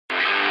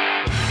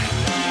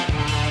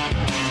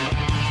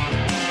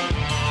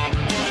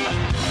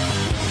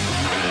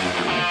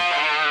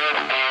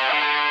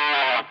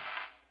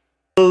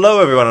Hello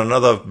everyone,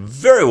 another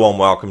very warm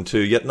welcome to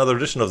yet another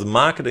edition of the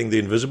Marketing the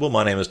Invisible.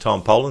 My name is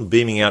Tom Poland,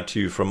 beaming out to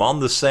you from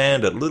on the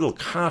sand at Little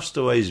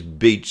Castaways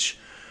Beach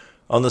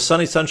on the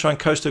sunny sunshine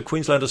coast of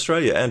Queensland,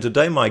 Australia. And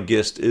today my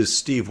guest is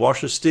Steve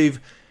Washer. Steve,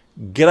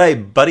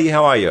 g'day buddy,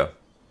 how are you?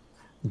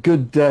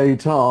 Good day,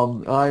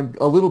 Tom. I'm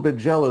a little bit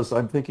jealous.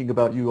 I'm thinking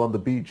about you on the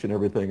beach and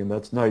everything, and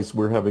that's nice.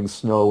 We're having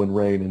snow and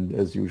rain, and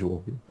as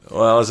usual.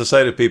 Well, as I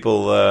say to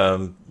people,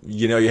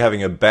 you're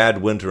having a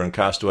bad winter in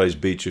Castaways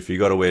Beach if you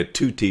got to wear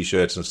 2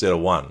 T-shirts instead of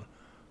 1.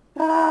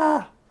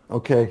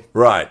 Okay.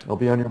 Right. I'll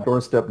be on your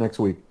doorstep next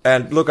week.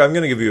 And look, I'm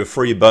going to give you a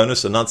free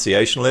bonus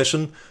enunciation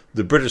lesson.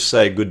 The British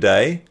say good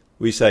day.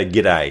 We say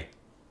g'day.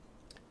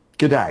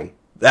 G'day.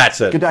 That's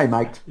it. G'day,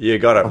 mate. You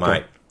got it, Okay.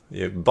 mate.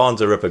 You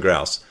bonds a ripper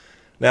grouse.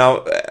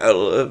 Now,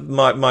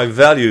 my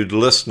valued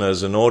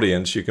listeners and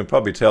audience, you can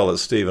probably tell that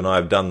Steve and I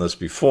have done this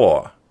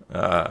before.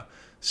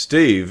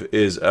 Steve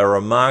is a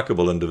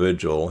remarkable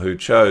individual who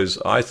chose,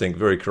 I think,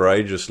 very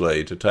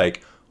courageously to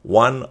take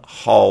 1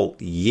 whole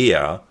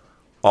year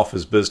off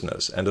his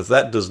business. And if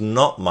that does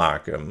not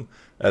mark him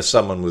as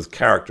someone with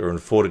character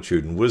and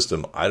fortitude and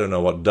wisdom, I don't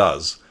know what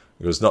does,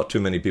 because not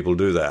too many people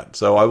do that.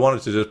 So I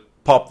wanted to just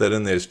pop that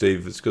in there,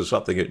 Steve. It's because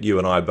something that you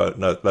and I both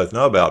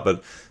know about,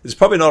 but it's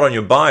probably not on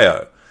your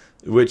bio,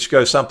 which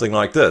goes something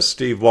like this.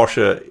 Steve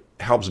Washer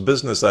helps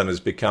business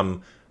owners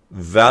become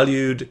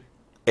valued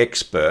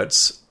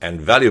experts and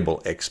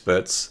valuable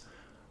experts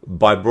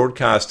by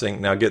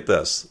broadcasting, now get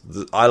this,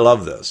 I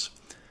love this,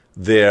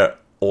 their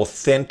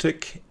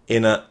authentic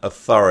inner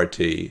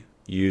authority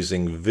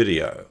using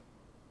video.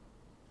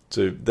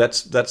 So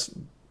that's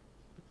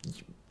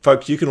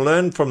folks, you can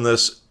learn from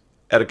this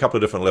at a couple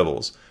of different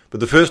levels. But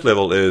the first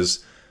level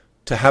is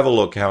to have a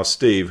look how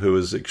Steve, who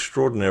is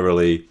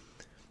extraordinarily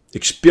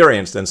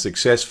experienced and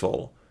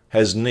successful,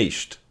 has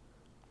niched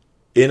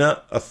inner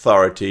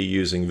authority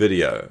using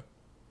video.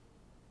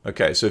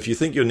 Okay, so if you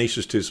think your niche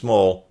is too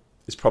small,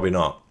 it's probably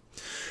not.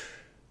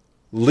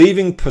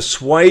 Leaving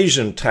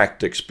persuasion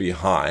tactics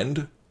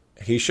behind,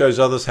 he shows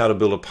others how to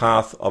build a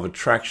path of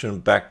attraction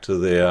back to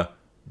their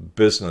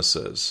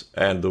businesses.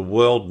 And the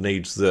world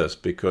needs this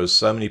because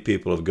so many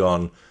people have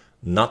gone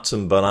nuts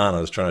and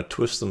bananas trying to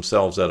twist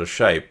themselves out of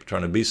shape,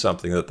 trying to be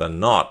something that they're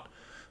not.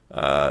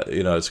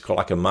 It's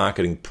like a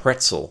marketing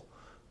pretzel,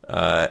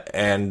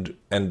 and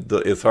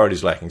the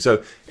authority's lacking.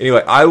 So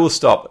anyway, I will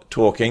stop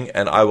talking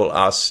and I will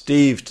ask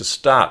Steve to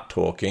start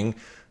talking.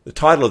 The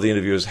title of the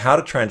interview is How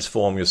to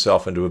Transform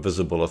Yourself into a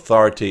Visible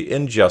Authority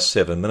in just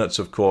 7 minutes.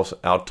 Of course,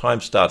 our time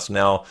starts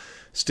now.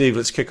 Steve,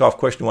 let's kick off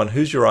question 1.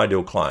 Who's your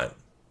ideal client?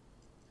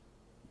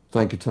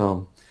 Thank you,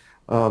 Tom.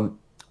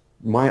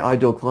 My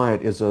ideal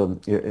client is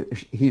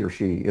he or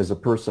she is a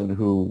person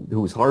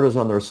whose heart is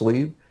on their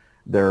sleeve,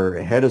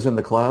 their head is in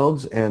the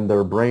clouds, and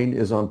their brain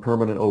is on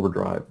permanent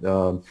overdrive.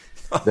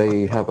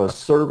 They have a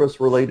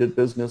service-related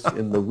business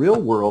in the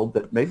real world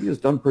that maybe has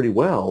done pretty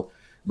well,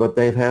 but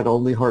they've had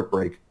only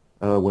heartbreak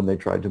when they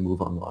tried to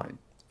move online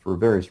for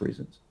various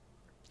reasons.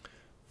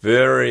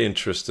 Very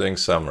interesting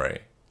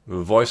summary.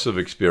 The voice of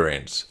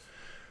experience.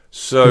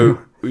 So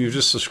you've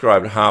just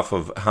described half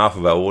of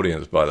our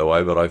audience, by the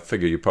way, but I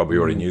figure you probably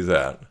already knew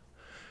that.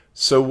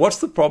 So what's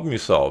the problem you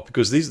solve?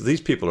 Because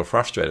these people are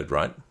frustrated,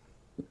 right?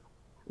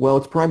 Well,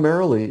 it's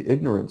primarily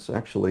ignorance,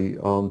 actually.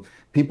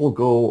 People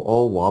go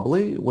all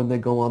wobbly when they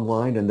go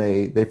online, and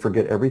they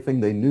forget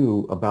everything they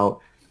knew about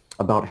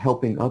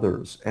helping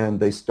others, and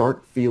they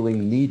start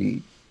feeling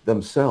needy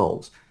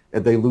themselves,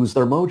 and they lose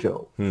their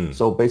mojo.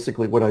 So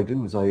basically what I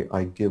do is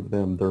I give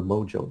them their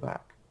mojo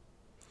back,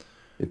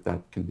 if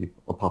that can be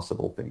a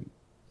possible thing.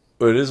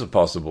 Well, it is a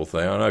possible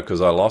thing. I know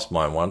because I lost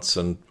mine once,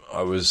 and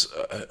I was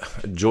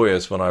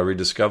joyous when I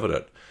rediscovered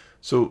it.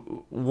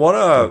 So what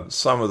are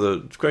some of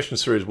the, question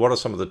series, what are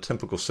some of the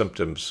typical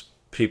symptoms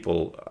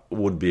people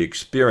would be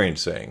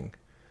experiencing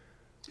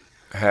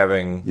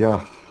having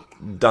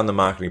done the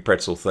marketing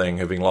pretzel thing,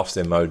 having lost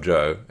their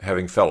mojo,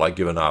 having felt like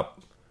giving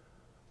up?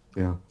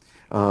 Yeah.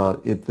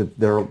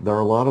 There are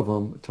a lot of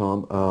them,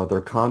 Tom.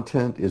 Their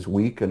content is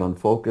weak and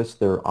unfocused.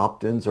 Their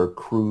opt-ins are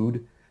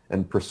crude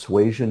and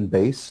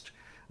persuasion-based.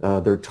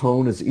 Their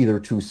tone is either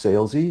too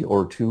salesy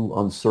or too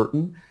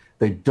uncertain.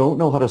 They don't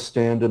know how to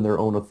stand in their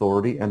own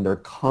authority, and they're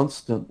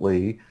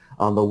constantly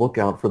on the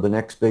lookout for the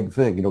next big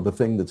thing, the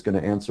thing that's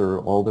going to answer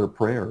all their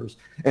prayers.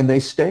 And they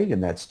stay in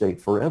that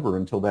state forever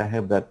until they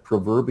have that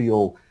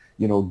proverbial,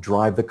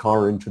 drive the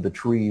car into the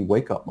tree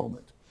wake-up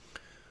moment.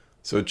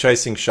 So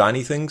chasing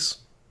shiny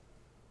things?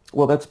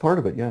 Well, that's part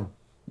of it, yeah.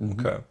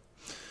 Mm-hmm. Okay.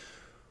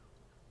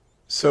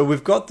 So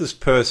we've got this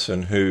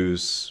person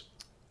who's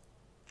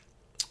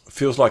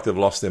feels like they've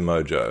lost their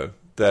mojo,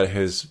 that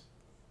has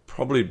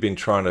probably been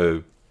trying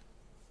to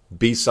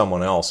be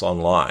someone else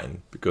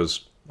online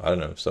because, I don't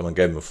know, someone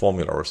gave them a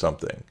formula or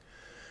something.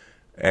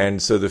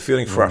 And so they're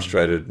feeling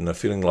frustrated and they're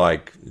feeling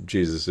like,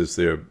 Jesus, is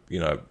there,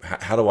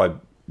 how do I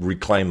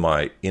reclaim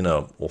my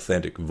inner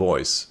authentic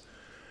voice?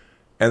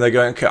 And they're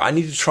going, okay, I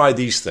need to try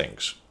these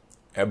things.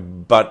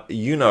 But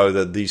you know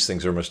that these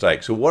things are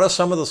mistakes. So what are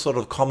some of the sort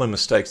of common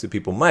mistakes that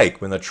people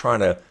make when they're trying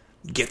to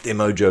get their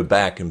mojo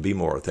back and be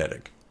more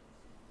authentic?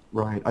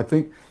 Right. I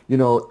think,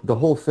 the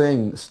whole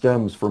thing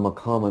stems from a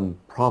common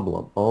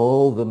problem.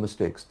 All the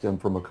mistakes stem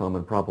from a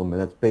common problem,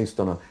 and it's based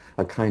on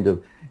a kind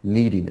of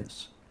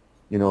neediness,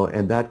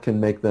 and that can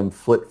make them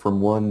flit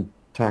from one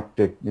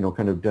tactic,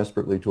 kind of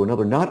desperately to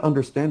another, not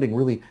understanding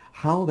really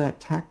how that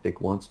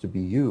tactic wants to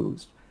be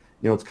used.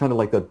 It's kind of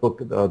like that book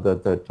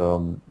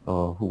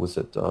who was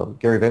it?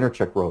 Gary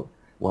Vaynerchuck wrote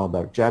a while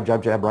back, Jab,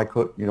 Jab, Jab, Right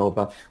Hook,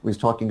 about, he was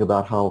talking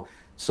about how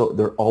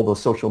all the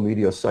social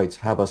media sites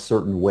have a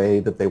certain way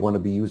that they want to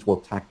be used. Well,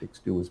 tactics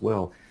do as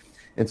well.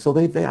 And so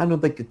they I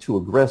don't think get too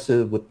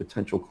aggressive with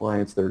potential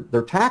clients.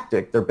 Their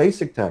tactic, their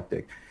basic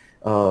tactic,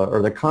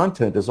 or their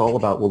content is all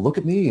about, well, look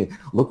at me,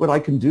 look what I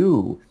can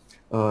do,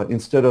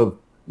 instead of,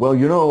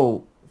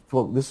 well,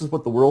 well, this is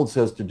what the world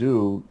says to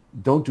do.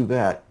 Don't do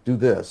that. Do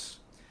this.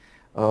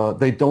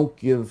 They don't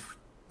give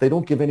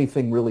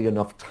anything really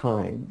enough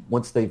time.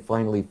 Once they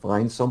finally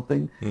find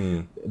something,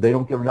 they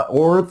don't give enough,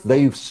 or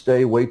they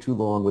stay way too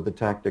long with the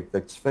tactic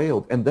that's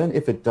failed. And then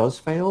if it does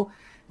fail,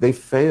 they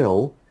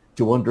fail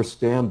to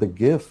understand the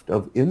gift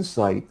of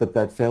insight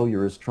that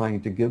failure is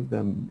trying to give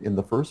them in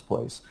the first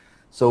place.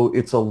 So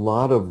it's a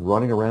lot of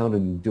running around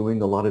and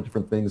doing a lot of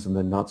different things and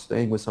then not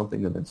staying with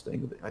something and then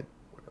staying with it.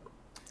 Whatever.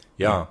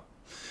 Yeah.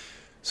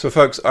 So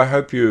folks, I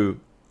hope you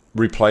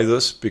replay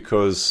this,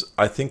 because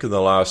I think in the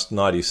last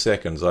 90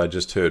 seconds I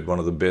just heard one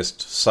of the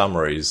best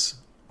summaries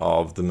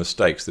of the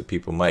mistakes that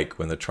people make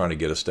when they're trying to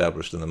get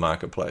established in the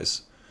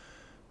marketplace.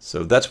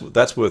 So that's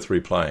worth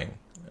replaying.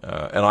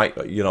 And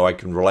I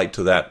can relate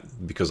to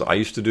that because I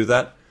used to do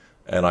that,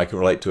 and I can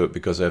relate to it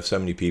because I have so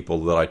many people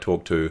that I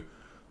talk to,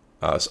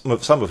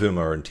 some of whom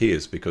are in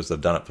tears because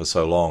they've done it for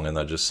so long and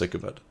they're just sick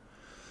of it.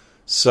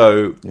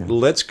 So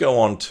let's go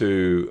on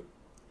to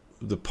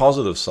the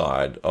positive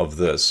side of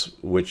this,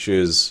 which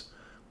is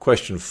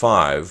question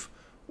 5.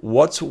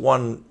 What's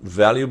one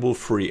valuable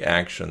free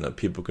action that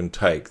people can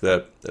take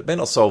that may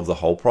not solve the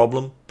whole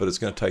problem, but it's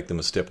going to take them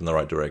a step in the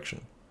right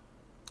direction?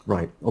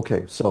 Right.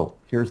 Okay. So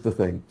here's the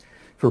thing.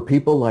 For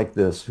people like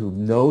this who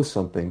know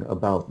something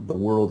about the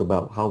world,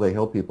 about how they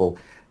help people,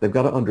 they've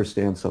got to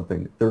understand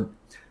something.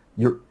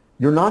 You're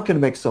not going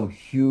to make some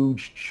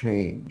huge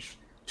change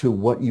to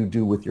what you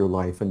do with your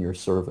life and your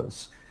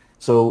service.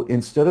 So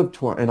instead of,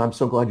 and I'm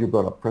so glad you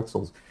brought up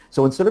pretzels.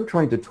 So instead of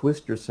trying to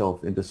twist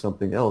yourself into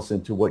something else,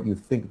 into what you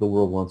think the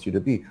world wants you to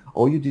be,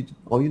 all you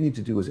need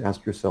to do is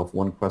ask yourself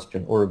one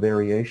question, or a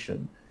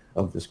variation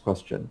of this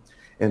question.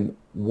 And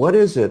what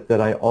is it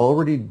that I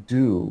already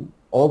do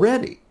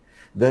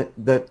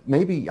that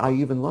maybe I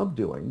even love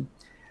doing,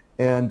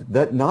 and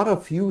that not a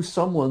few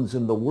someones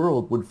in the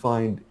world would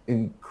find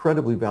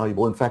incredibly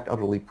valuable, in fact,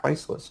 utterly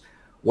priceless?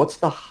 What's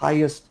the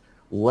highest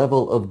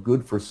level of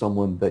good for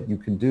someone that you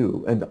can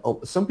do? And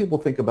some people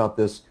think about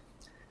this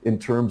in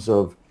terms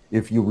of,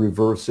 if you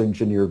reverse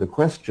engineer the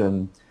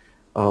question,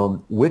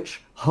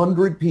 which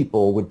 100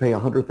 people would pay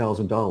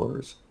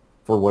 $100,000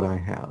 for what I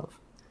have,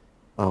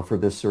 for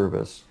this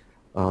service?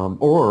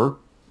 Or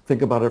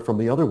think about it from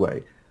the other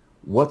way.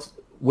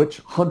 Which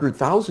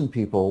 100,000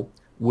 people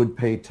would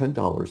pay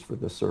 $10 for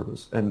this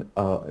service? And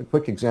a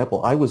quick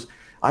example,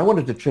 I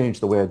wanted to change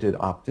the way I did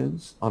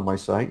opt-ins on my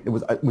site. It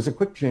was a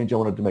quick change I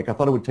wanted to make. I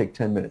thought it would take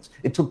 10 minutes.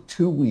 It took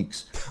 2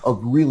 weeks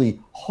of really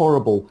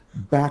horrible,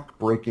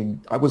 back-breaking.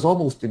 I was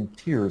almost in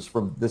tears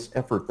from this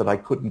effort that I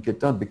couldn't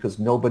get done because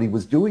nobody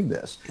was doing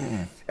this.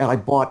 And I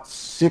bought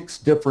 6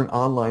 different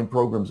online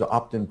programs,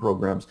 opt-in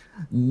programs.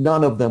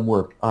 None of them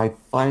worked. I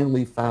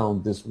finally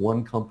found this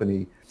one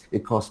company.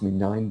 It cost me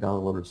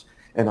 $9.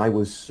 And I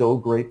was so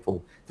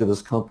grateful to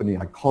this company.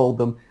 I called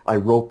them. I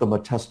wrote them a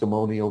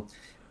testimonial.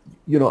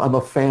 I'm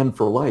a fan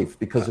for life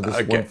because of this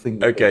one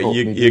thing. Okay,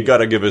 you got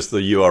to give us the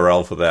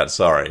URL for that.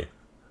 Sorry.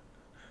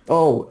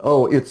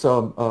 It's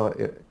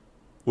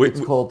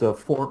called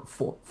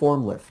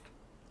FormLift.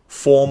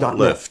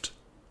 FormLift.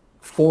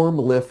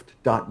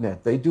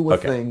 FormLift.net. They do a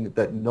thing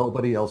that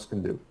nobody else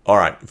can do. All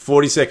right,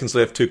 40 seconds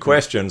left. 2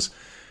 questions.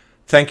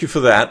 Thank you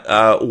for that.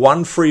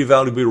 One free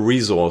valuable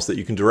resource that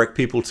you can direct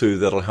people to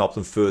that'll help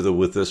them further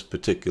with this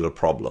particular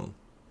problem.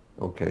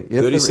 Okay.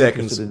 If 30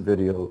 seconds. Interested in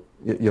video,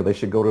 they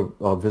should go to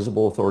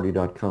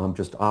visibleauthority.com.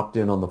 Just opt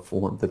in on the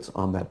form that's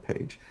on that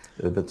page,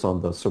 that's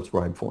on the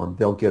subscribe form.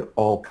 They'll get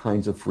all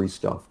kinds of free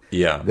stuff.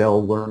 Yeah.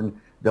 They'll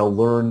learn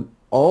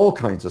all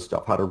kinds of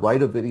stuff, how to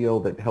write a video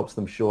that helps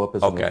them show up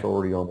as an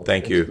authority almost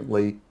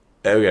instantly.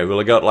 Okay, well,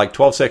 I got like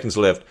 12 seconds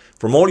left.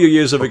 From all your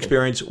years of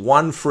experience,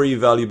 one free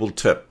valuable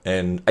tip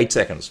in 8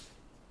 seconds.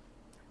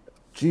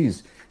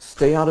 Geez,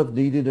 stay out of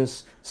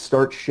neediness,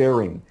 start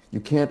sharing. You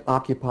can't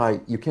have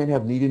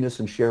neediness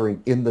and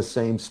sharing in the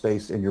same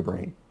space in your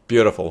brain.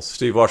 Beautiful.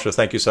 Steve Washer,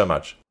 thank you so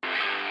much.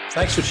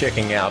 Thanks for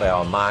checking out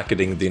our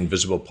Marketing the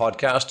Invisible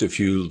podcast. If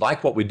you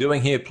like what we're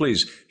doing here,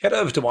 please head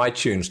over to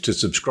iTunes to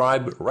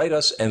subscribe, rate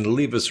us, and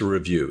leave us a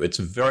review. It's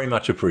very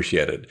much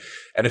appreciated.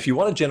 And if you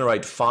want to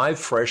generate 5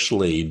 fresh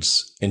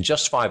leads in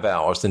just 5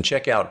 hours, then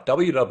check out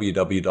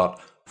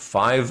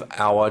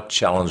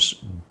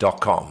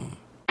www.5hourchallenge.com.